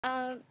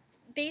Um,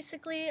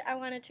 Basically, I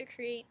wanted to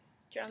create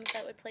drums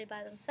that would play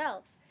by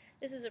themselves.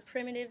 This is a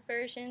primitive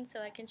version,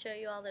 so I can show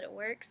you all that it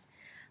works.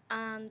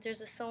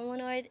 There's a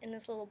solenoid in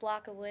this little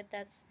block of wood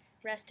that's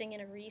resting in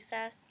a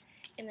recess,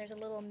 and there's a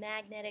little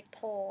magnetic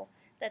pole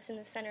that's in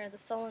the center of the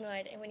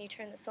solenoid, and when you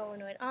turn the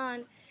solenoid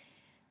on,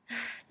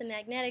 the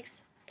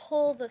magnetics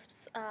pull the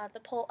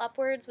pole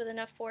upwards with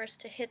enough force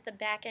to hit the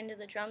back end of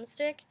the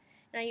drumstick,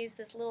 and I use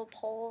this little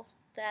pole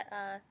that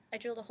I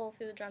drilled a hole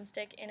through the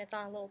drumstick, and it's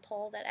on a little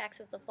pole that acts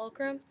as the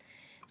fulcrum.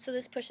 So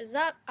this pushes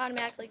up,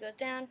 automatically goes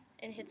down,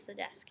 and hits the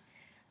desk.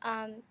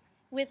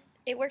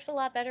 It works a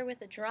lot better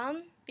with a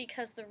drum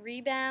because the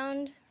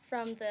rebound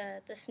from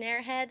the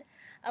snare head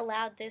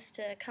allowed this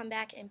to come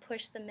back and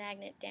push the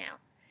magnet down,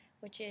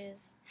 which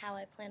is how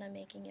I plan on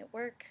making it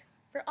work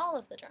for all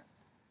of the drums.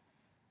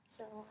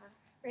 So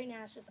right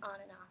now it's just on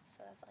and off,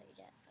 so that's all you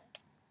get.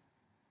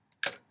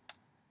 But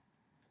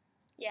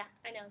yeah,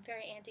 I know,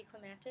 very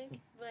anticlimactic,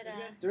 but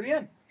do it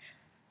again.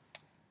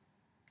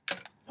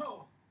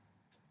 Oh.